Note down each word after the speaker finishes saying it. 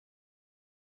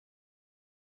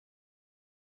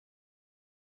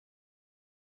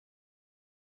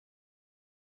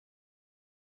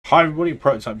Hi everybody,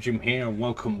 Prototype Jim here, and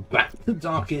welcome back to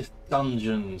Darkest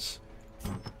Dungeons.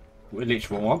 We're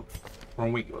literally we're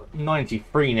on week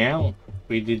 93 now.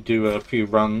 We did do a few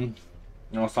runs.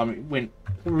 Last time it went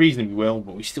reasonably well,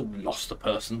 but we still lost a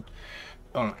person.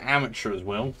 On an amateur as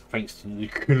well, thanks to the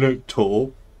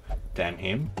collector. Damn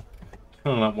him.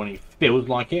 Turning up when he feels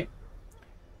like it.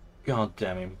 God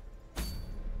damn him.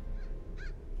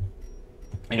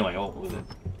 Anyway, what was it?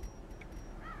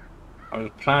 I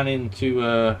was planning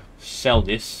to sell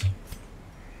this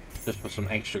just for some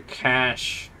extra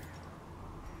cash.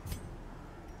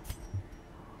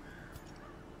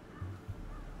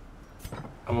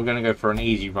 And we're going to go for an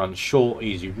easy run. Short,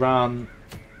 easy run.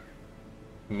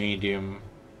 Medium.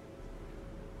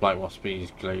 Light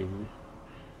Waspies, Glaive.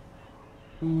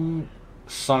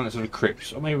 Silence of the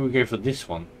Crypts. Or maybe we'll go for this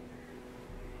one.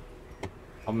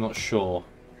 I'm not sure.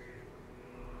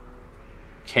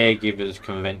 Caregivers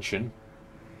Convention.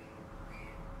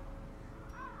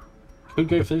 Could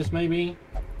go for this maybe.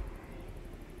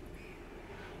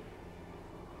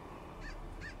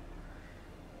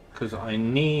 Because I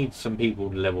need some people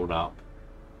leveled up.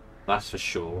 That's for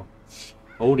sure.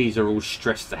 All these are all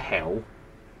stressed to hell.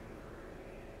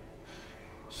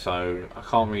 So I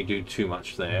can't really do too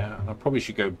much there. I probably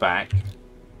should go back.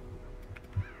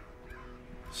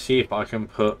 See if I can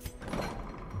put...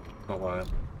 Not like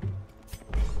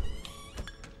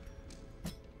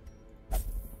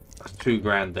that's $2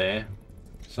 grand there.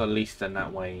 So at least then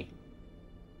that way,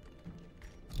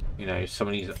 you know, some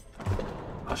of these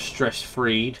are stress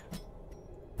freed.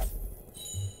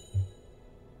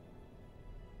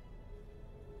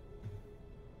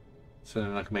 So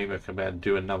then maybe I can be able to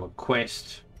do another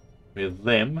quest with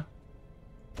them.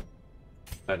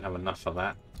 Don't have enough of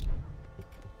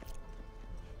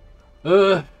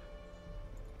that.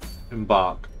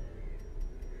 Embark.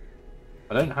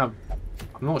 I don't have.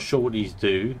 I'm not sure what these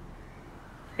do.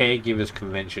 Caregivers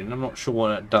Convention. I'm not sure what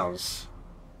that does.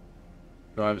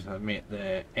 Drivers admit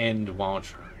their end while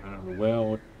traveling the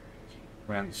world.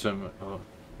 Ransom of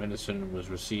medicine was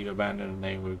received abandoned, and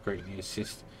they would greatly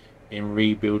assist in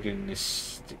rebuilding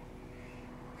this.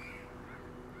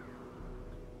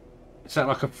 Is that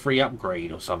like a free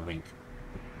upgrade or something?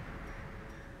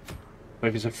 But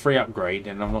if it's a free upgrade,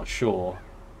 then I'm not sure.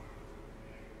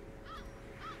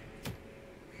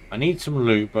 I need some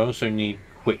loot, but I also need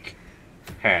quick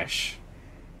cash.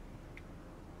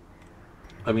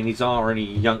 I mean, these are only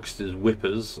youngsters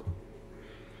whippers.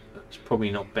 It's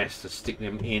probably not best to stick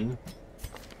them in.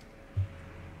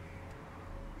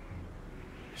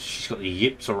 She's got the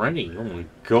yips already. Oh my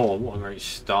god, what a great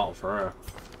start for her.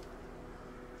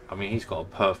 I mean, he's got a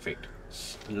perfect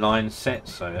line set,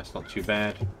 so that's not too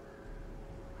bad.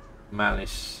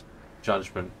 Malice,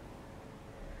 Judgment.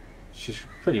 She's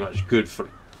pretty much good for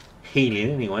healing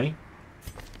anyway.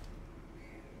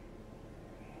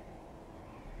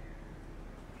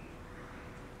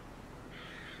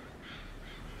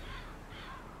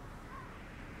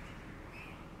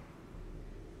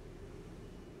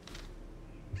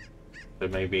 So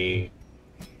maybe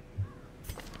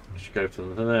I should go for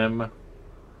them.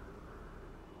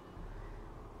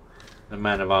 The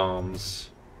Man of Arms.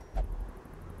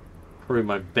 Probably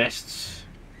my best.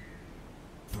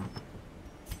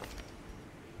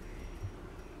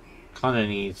 Kind of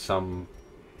need some.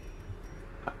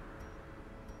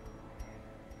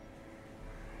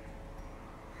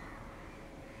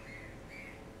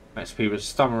 XP with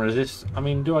stun resist. I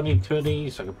mean, do I need 2 of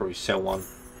these? I could probably sell one.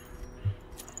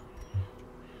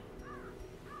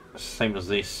 Same as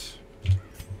this.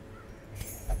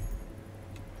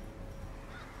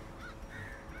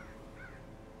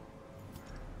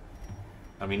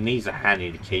 I mean, these are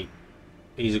handy to keep.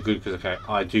 These are good because okay,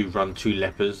 I do run 2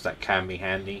 lepers. That can be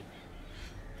handy.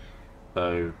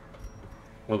 So,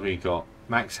 what have we got?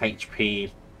 Max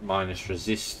HP minus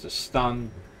resist to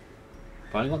stun.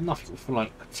 But I got nothing for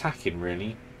like attacking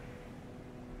really.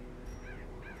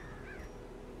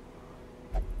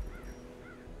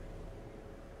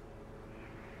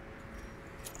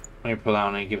 Maybe pull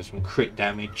out and give us some crit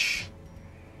damage.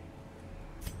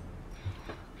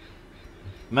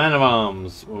 Man of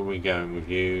Arms, where are we going with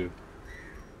you?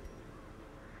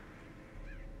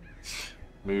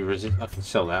 Move resist. I can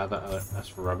sell that.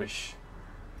 That's rubbish.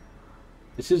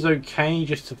 This is okay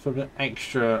just for the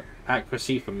extra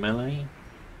accuracy for melee.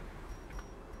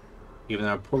 Even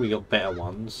though I've probably got better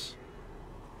ones.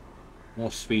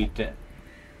 More speed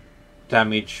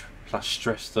damage plus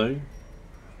stress though.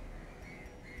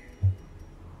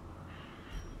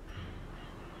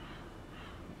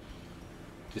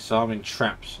 Disarming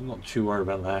traps. I'm not too worried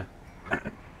about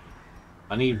that.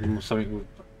 I need something with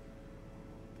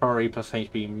Priority plus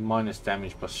HP minus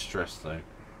damage plus stress though.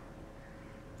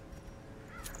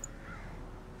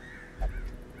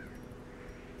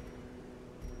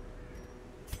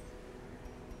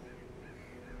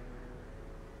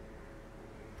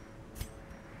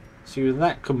 See, with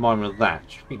that combined with that,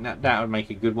 do you think that that would make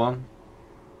a good one?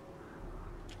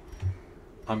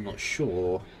 I'm not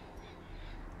sure.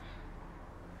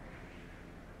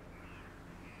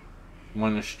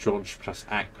 Minus dodge plus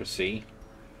accuracy.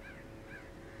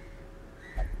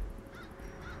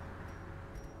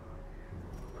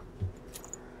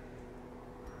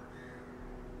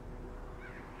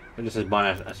 But this is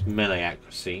minus melee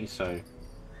accuracy, so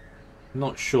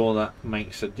not sure that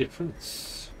makes a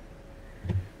difference.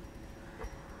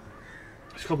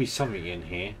 There's got to be something in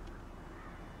here.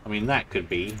 I mean, that could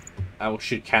be. That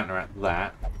should counteract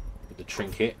that with the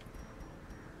trinket.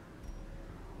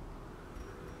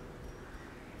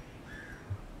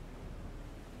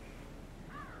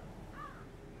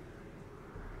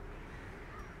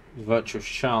 Virtuous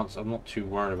chance. I'm not too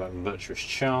worried about virtuous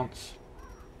chance.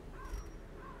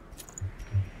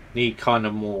 Need kind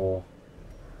of more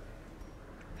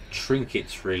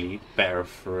trinkets, really. Better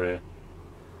for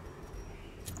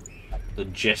the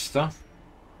jester.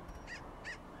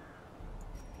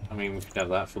 I mean, we could have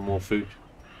that for more food.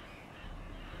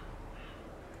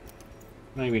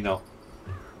 Maybe not.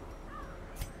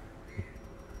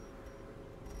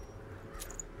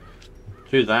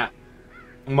 Do that.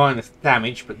 Minus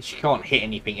damage, but she can't hit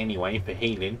anything anyway for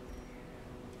healing.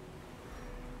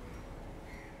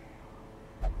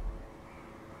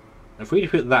 If we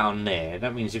put that on there,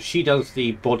 that means if she does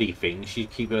the body thing, she'd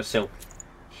keep herself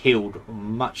healed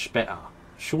much better.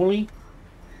 Surely?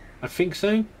 I think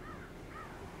so.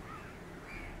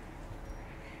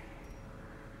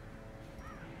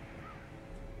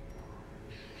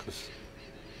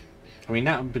 I mean,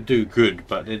 that would do good,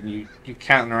 but then you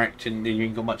counteract and you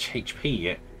ain't got much HP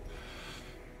yet.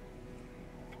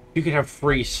 You could have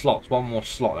 3 slots, 1 more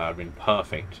slot, that would have been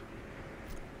perfect.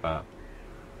 But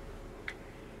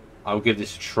I'll give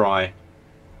this a try.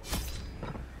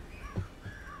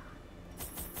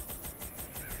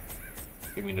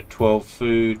 Give me the 12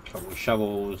 food, couple of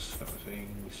shovels, couple of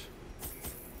things.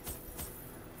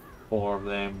 4 of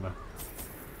them.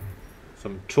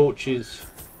 Some torches.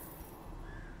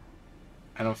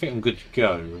 And I think I'm good to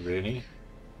go, really.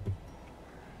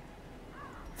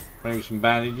 Maybe some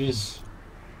bandages.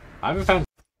 I haven't found...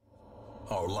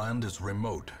 Our land is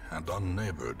remote and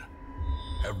unneighbored.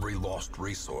 Every lost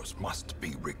resource must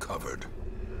be recovered.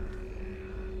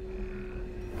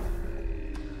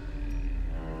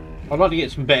 I'd like to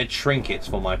get some better trinkets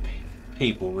for my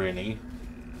people, really.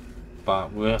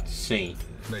 But we'll have to see.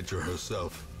 Nature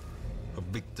herself, a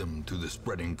victim to the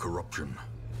spreading corruption.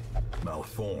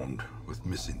 Malformed with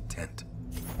misintent.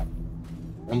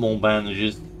 And more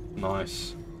bandages.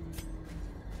 Nice.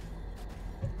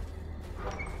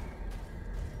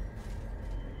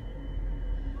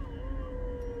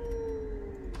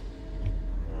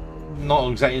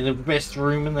 Not exactly the best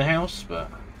room in the house,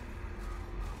 but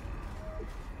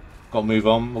gotta move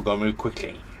on. We've got to move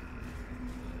quickly.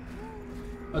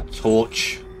 A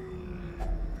torch.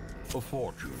 A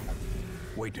fortune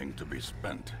waiting to be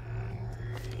spent.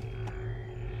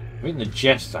 I think the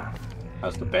jester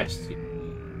has the best.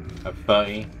 At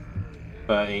 30.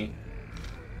 30.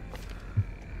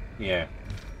 Yeah.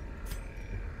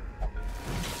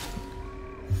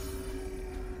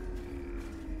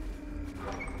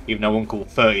 Even though I wouldn't call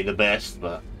 30 the best,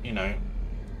 but, you know.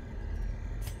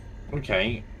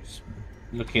 Okay. It's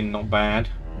looking not bad.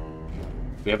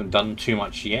 We haven't done too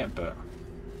much yet, but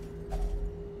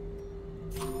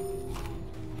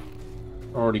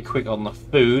already quick on the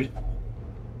food.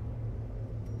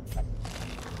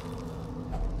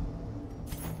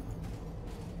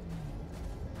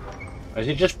 Is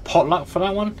it just potluck for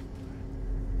that one?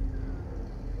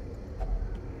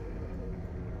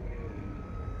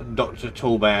 Dr.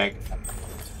 Toolbag.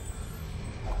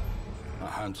 A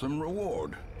handsome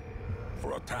reward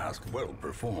for a task well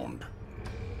performed.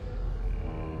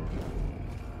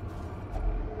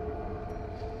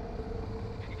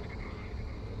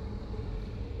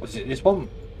 Was it this one?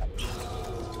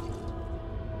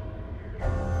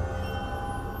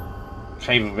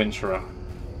 Cave Adventurer.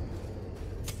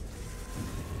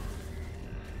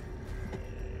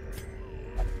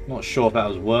 Not sure if that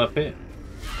was worth it.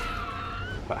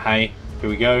 But hey, here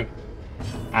we go.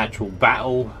 Actual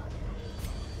battle.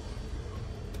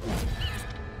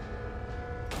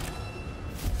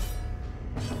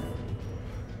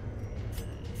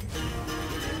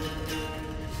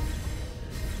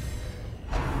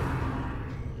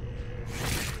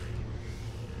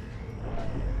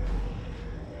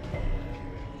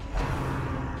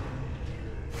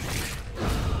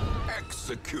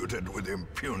 executed with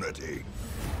impunity.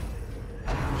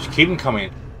 Just keep them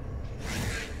coming.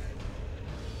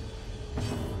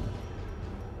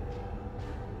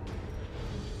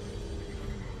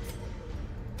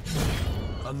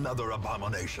 Another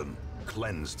abomination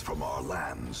cleansed from our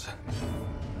lands.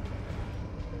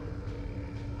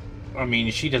 I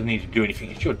mean, she doesn't need to do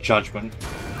anything. It's your judgment.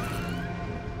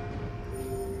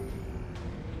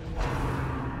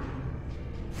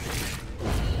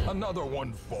 Another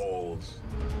one falls.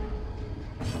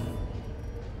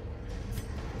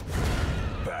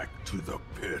 Back to the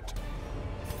pit.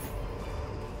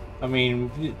 I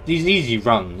mean, these easy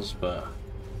runs, but...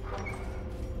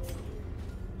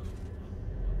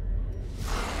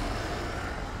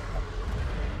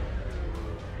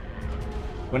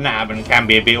 when that happens, it can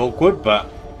be a bit awkward, but...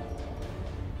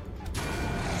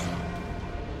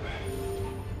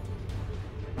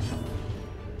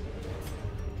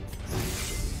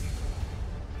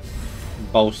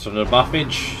 bolster the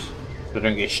buffage, so I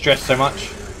don't get stressed so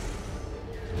much.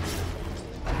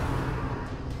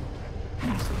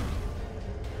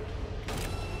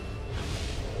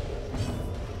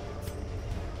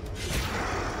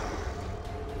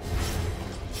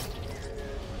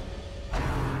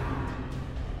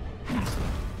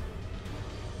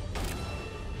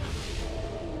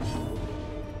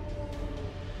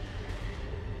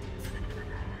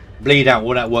 Bleed out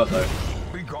all that work though.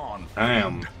 Be gone.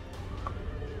 Damn.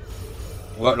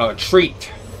 Worked like a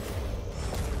treat.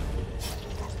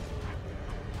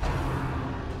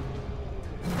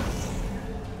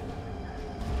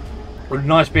 Would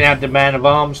nice being had the man of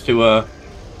arms to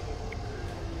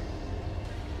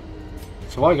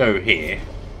so I go here.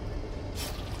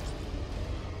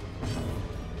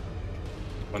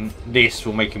 And this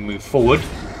will make him move forward.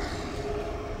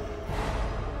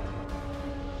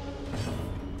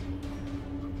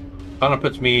 Kind of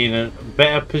puts me in a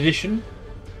better position.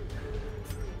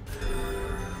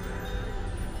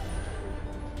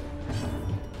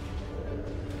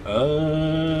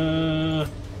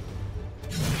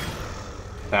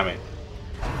 Damn it.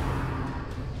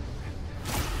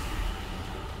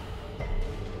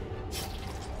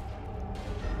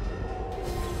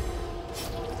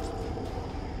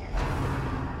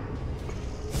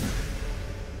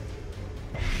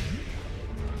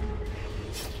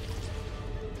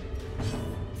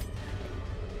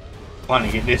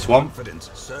 Finally get this one.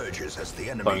 Confidence surges as the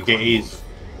enemy Don't get his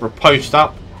riposte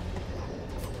up.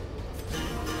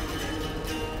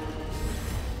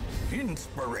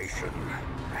 Inspiration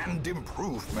and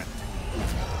improvement.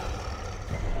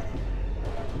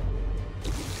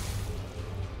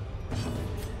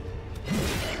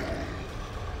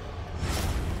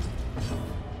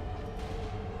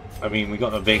 I mean, we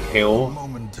got a big hill.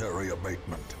 Momentary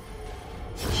abatement.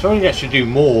 Surely that should do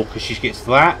more because she gets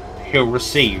that. Hill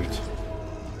received.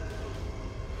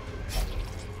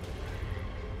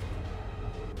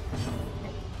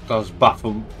 Does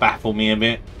baffle me a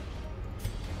bit.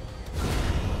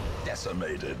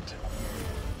 Decimated.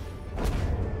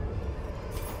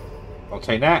 I'll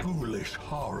take that. Foolish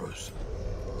horrors.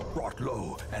 Brought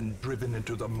low and driven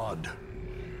into the mud.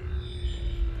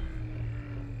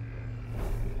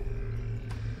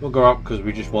 We'll go up because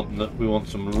we just want we want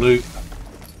some loot.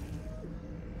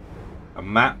 A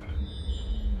map.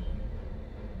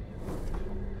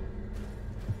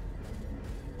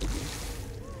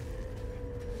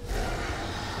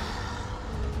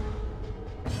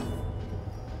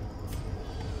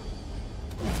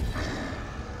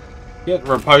 Get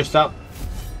the riposte up.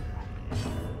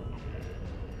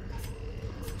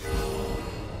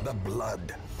 The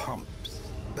blood pumps.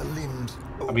 The limbs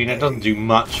obey. I mean, it doesn't do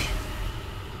much.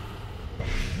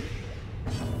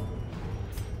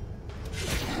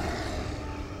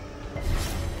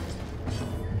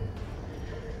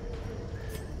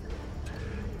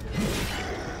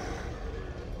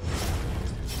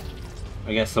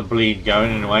 I guess the bleed going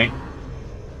anyway.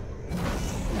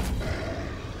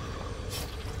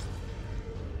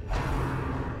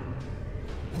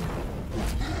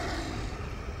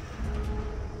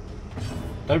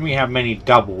 Don't we have many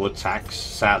double attacks,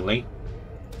 sadly.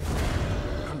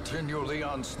 Continue the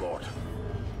onslaught.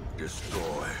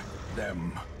 Destroy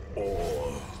them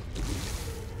all.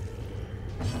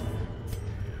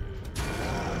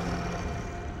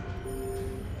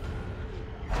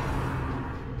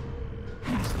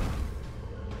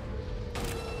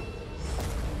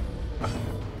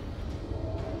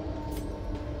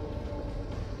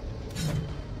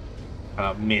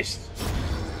 Missed.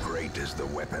 Great is the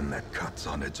weapon that cuts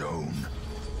on its own.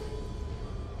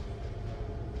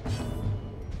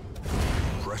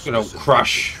 Good old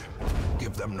crush.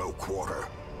 Give them no quarter.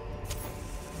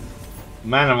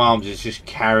 Man of Arms is just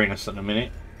carrying us at the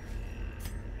minute.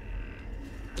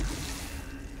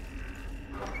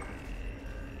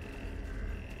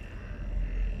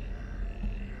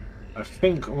 I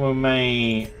think we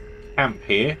may camp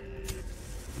here.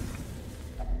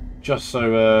 Just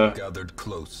so gathered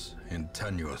close in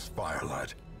tenuous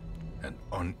firelight and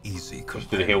uneasy just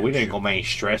to the hill. We don't got companionship. many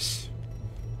stress.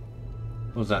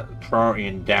 What was that? Priority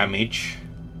and damage,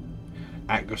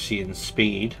 accuracy and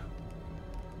speed.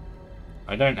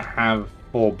 I don't have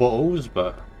 4 bottles,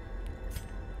 but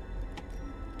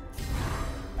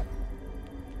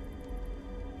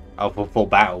for 4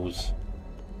 battles.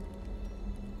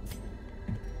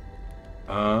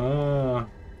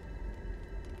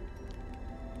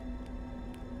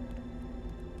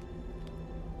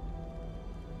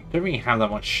 Don't really have that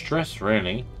much stress,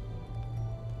 really.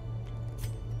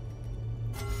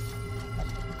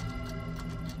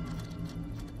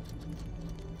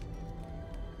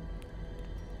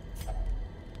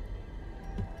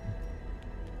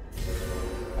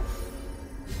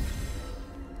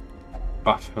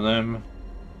 Buff for them.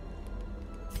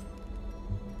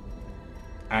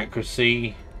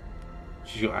 Accuracy.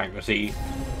 She's got accuracy.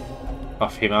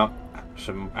 Buff him up.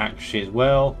 Some accuracy as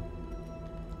well.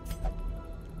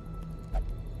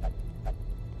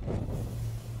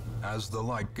 As the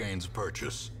light gains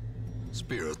purchase,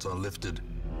 spirits are lifted,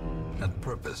 and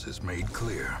purpose is made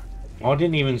clear. I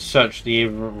didn't even search the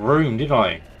room, did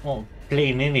I? What a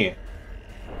bleeding idiot.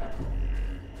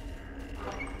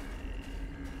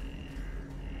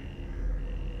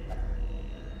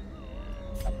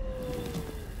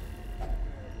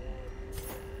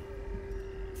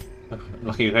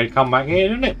 Lucky they'd come back here,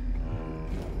 didn't it?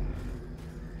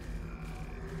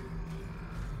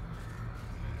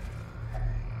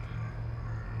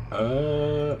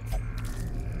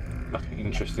 Nothing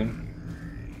interesting.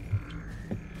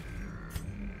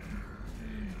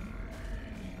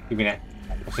 Give me that.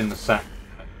 What's in the sack?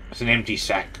 It's an empty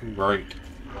sack. Right.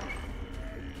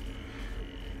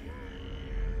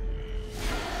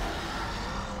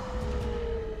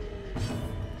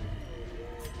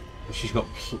 She's got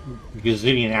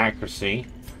gazillion accuracy.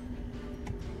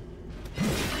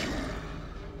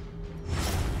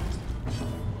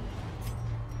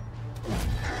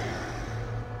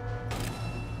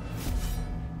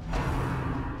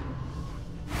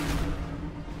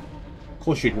 Of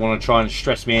course you'd want to try and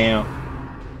stress me out.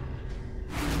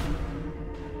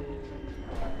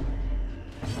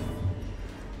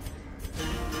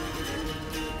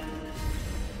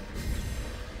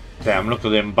 Damn, look at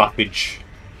them buffage.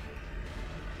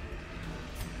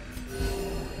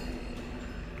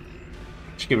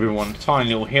 Just give everyone a tiny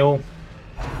little heal.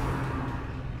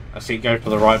 I see, go for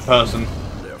the right person.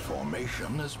 Their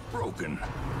formation is broken.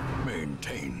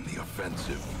 Maintain the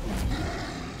offensive.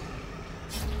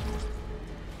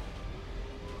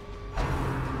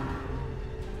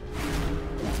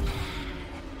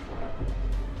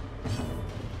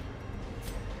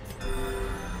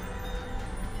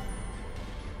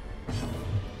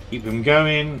 Keep them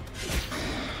going.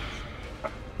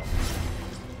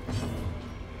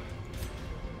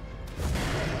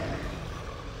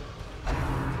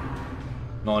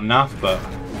 Not enough, but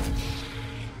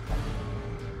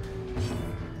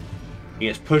he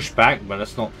gets pushed back, but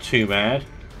that's not too bad.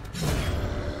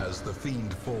 As the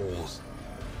fiend falls,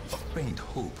 a faint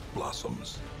hope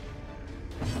blossoms.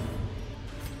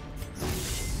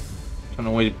 Can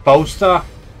always bolster.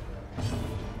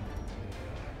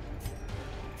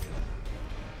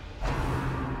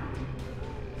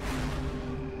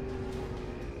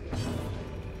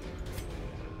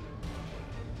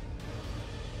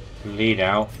 Lead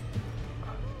out.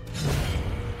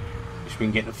 Just we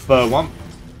can get the fur one.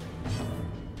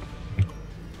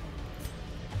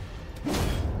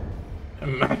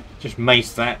 Just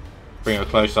mace that. Bring her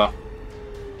closer.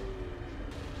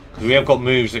 Because we have got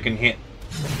moves that can hit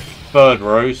 3rd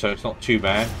row, so it's not too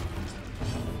bad.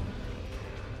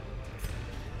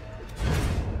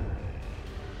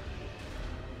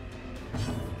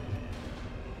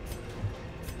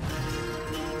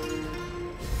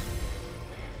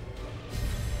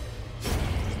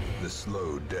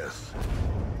 Slow death,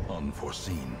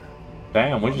 unforeseen.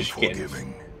 Damn, we're just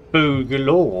getting food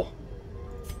galore.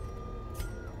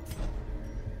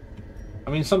 I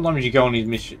mean, sometimes you go on these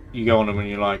missions, you go on them and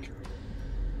you're like,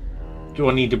 do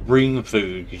I need to bring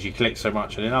food because you collect so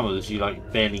much, and in others you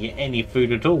like barely get any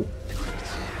food at all.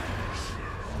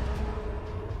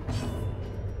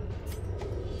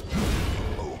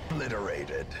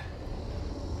 Obliterated.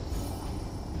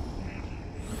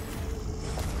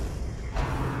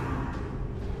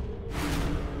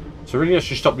 So really I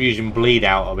should stop using bleed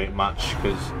out a bit much,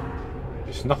 because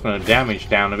It's knocking the damage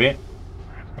down a bit.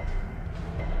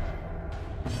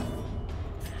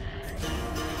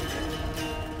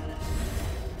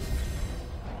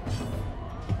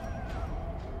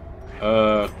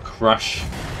 Crush.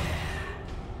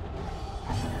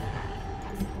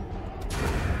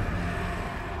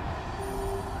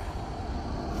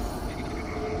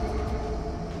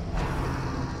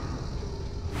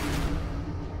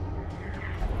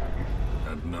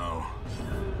 And now,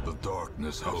 the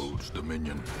darkness holds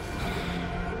dominion.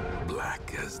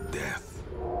 Black as death.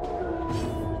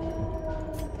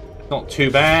 Not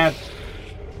too bad.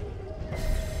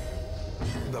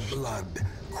 The blood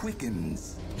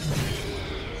quickens.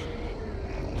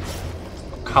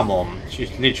 Come on,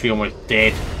 she's literally almost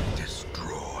dead.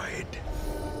 Destroyed.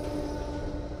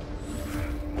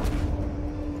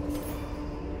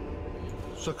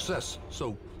 Success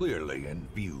so clearly in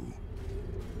view.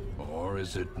 Or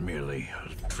is it merely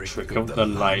a trick Of the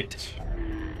light.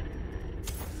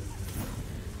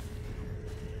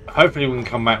 Hopefully we can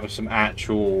come back with some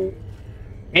actual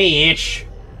ish.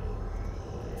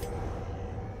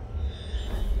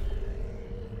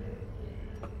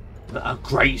 A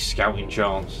great scouting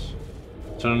chance.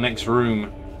 To the next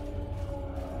room.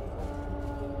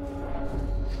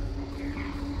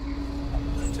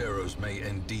 Terrors may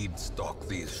indeed stalk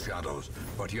these shadows,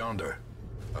 but yonder,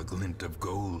 a glint of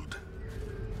gold.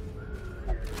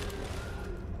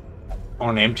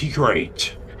 On an empty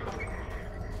crate.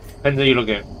 Depends how you look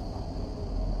at it.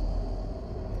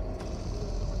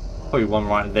 Probably one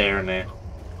right there and there.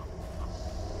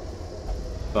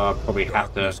 So I'll probably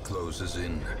have to... Darkness closes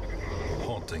in,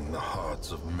 haunting the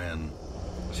hearts of men.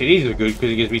 See, these are good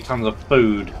because it gives me tons of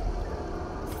food.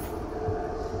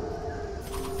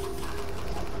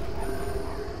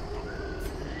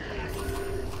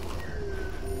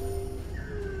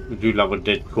 We do love a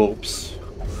dead corpse.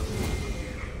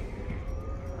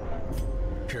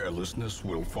 Carelessness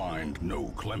will find no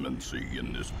clemency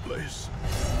in this place.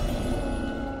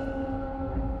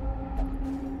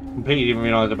 Completely didn't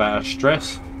realise about her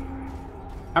stress.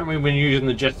 Haven't we been using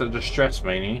the jet of distress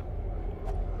mainly?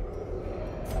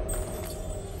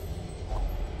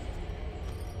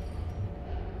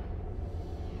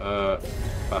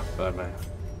 Buff that man.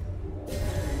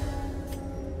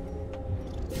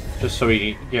 Just so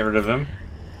we can get rid of him.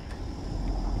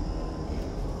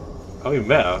 Oh, even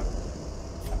better.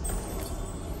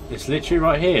 It's literally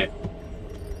right here.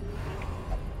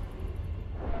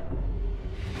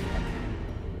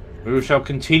 We shall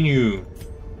continue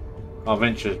our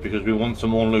ventures because we want some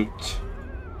more loot.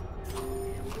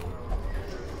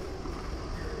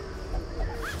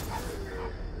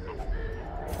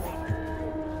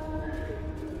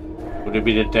 Would it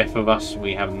be the death of us?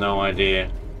 We have no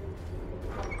idea.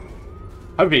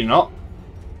 Hopefully not.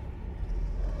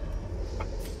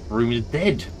 Room is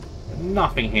dead.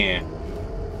 Nothing here.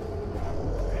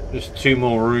 Just 2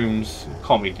 more rooms.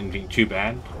 Can't be anything too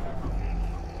bad.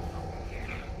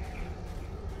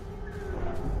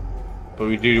 But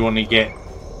we do want to get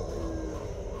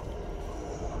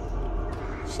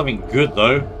something good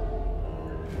though.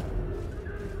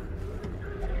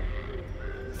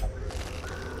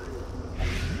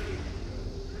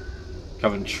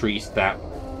 Coventry stat.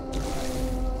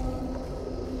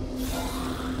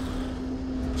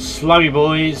 Slowly,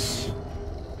 boys.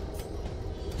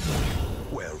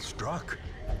 Well struck.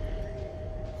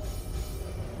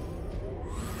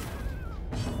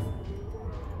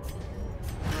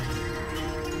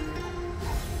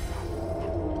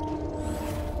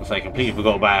 I completely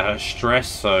forgot about her stress,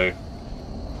 so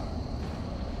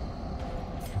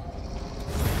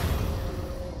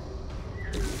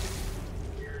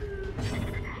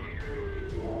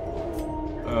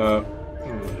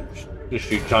just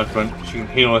shoot judgment. She can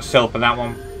heal herself in that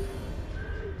one.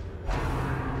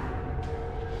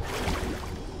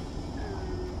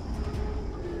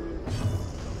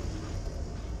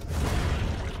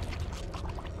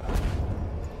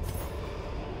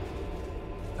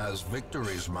 As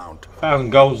victories mount, 1,000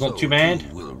 gold's not so too bad.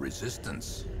 too will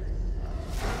resistance.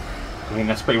 I mean,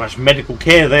 that's pretty much medical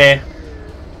care there.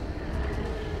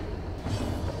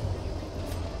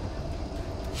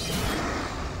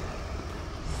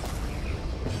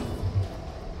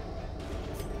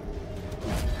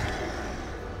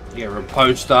 Get her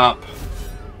post up.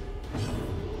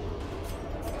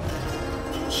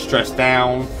 Stress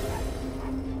down.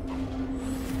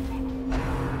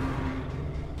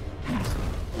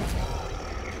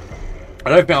 I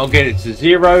don't think I'll get it to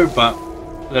 0, but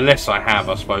the less I have,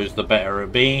 I suppose, the better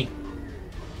it'll be.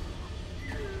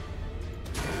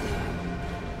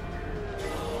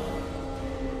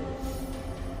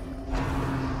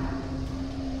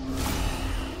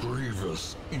 Grievous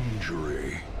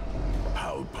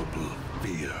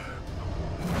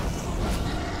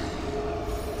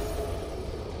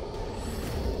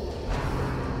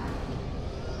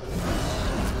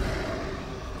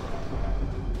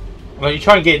Like, you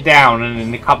try and get down, and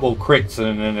then a couple of crits,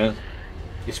 and then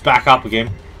it's back up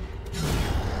again.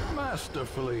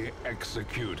 Masterfully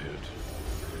executed.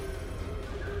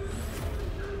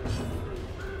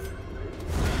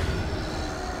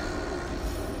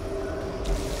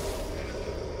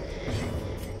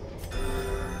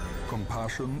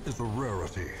 Compassion is a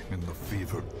rarity in the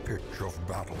fevered pitch of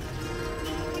battle.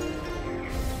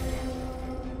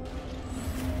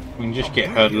 We can just get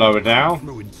her lower down.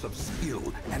 Fluence of skill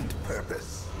and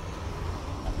purpose.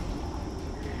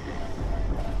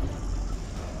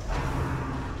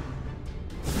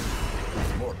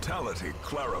 Mortality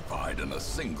clarified in a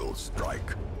single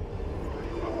strike.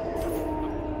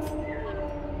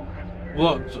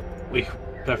 What? We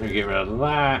definitely get rid of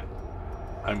that.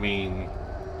 I mean,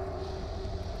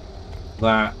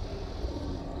 that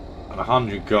and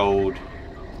 100 gold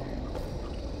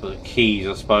for the keys,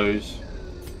 I suppose.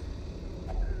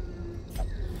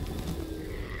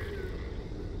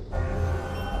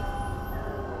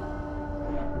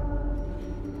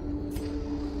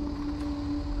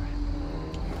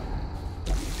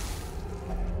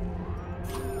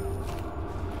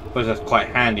 I suppose that's quite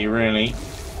handy, really.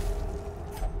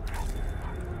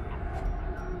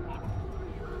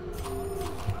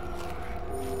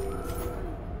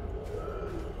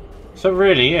 So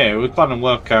really, yeah, we've got some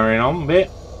work carrying on a bit.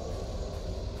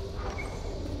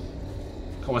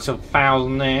 Got myself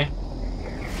 1,000 there.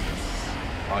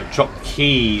 I dropped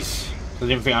keys. I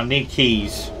didn't think I need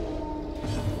keys.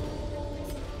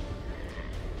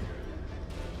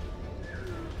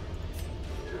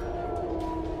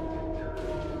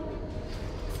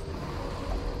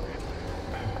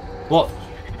 What?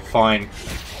 Fine.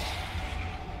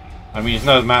 I mean, it's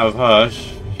no matter of her.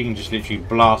 She can just literally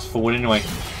blast forward anyway.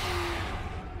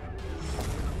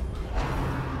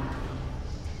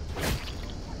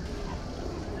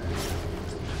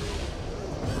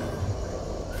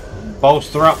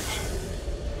 Bolster up.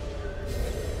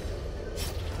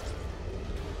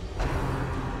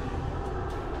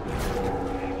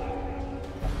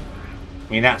 I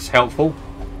mean, that's helpful.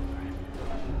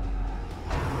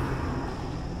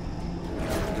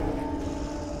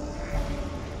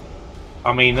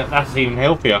 I mean, that's even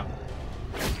healthier.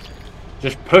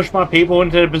 Just push my people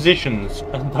into their positions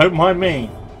and don't mind me.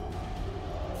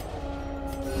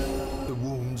 The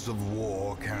wounds of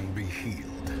war can be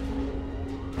healed,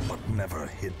 but never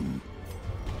hidden.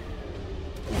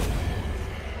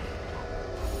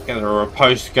 Get a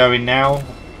riposte going now,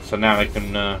 so now they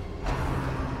can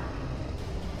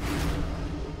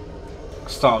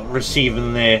start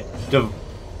receiving their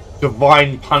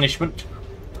divine punishment.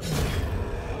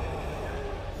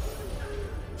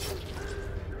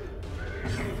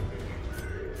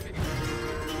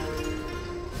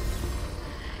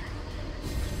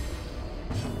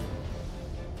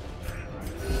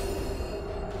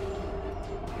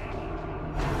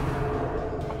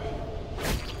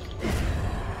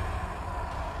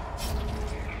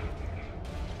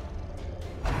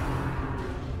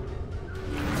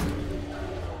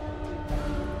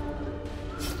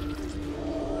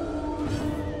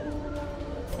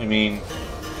 I mean,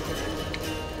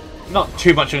 not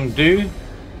too much I can do.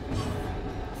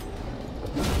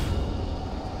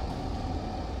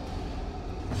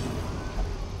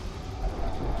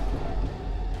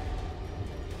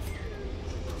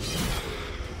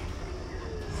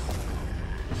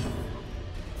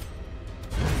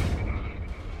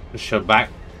 Just shove back,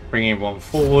 bring everyone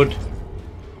forward.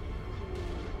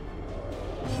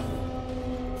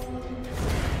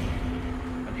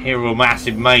 And here a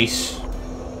massive mace.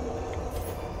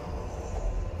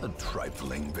 A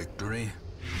trifling victory,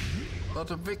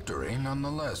 but a victory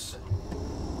nonetheless.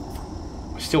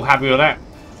 Still happy with that.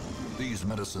 These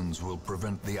medicines will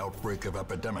prevent the outbreak of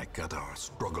epidemic at our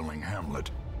struggling hamlet.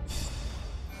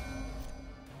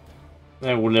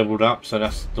 They're all leveled up, so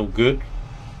that's still good.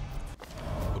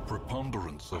 The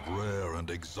preponderance of rare and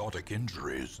exotic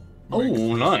injuries Oh, makes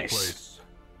this nice. place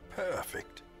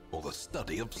perfect for the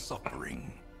study of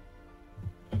suffering.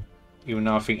 Even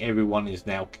though I think everyone is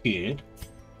now cured.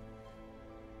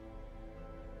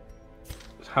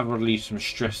 Let's have relieved some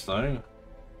stress though.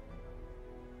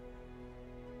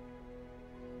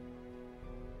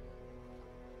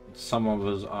 Some of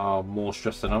us are more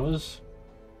stressed than others.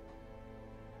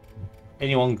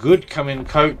 Anyone good? Come in,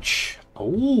 coach.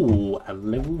 Oh, a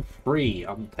level 3.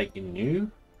 I'm taking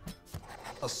you.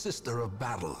 A sister of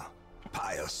battle,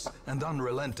 pious and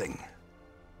unrelenting.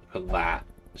 Look at that.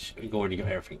 We've already got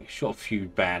everything. Shot a few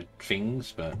bad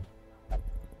things, but I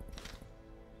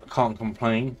can't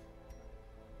complain.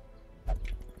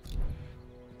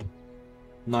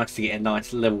 Nice to get a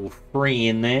nice level 3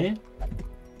 in there.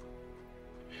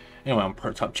 Anyway, I'm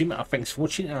Prototype Jim. Thanks for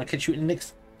watching, and I'll catch you in the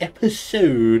next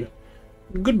episode.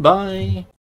 Goodbye.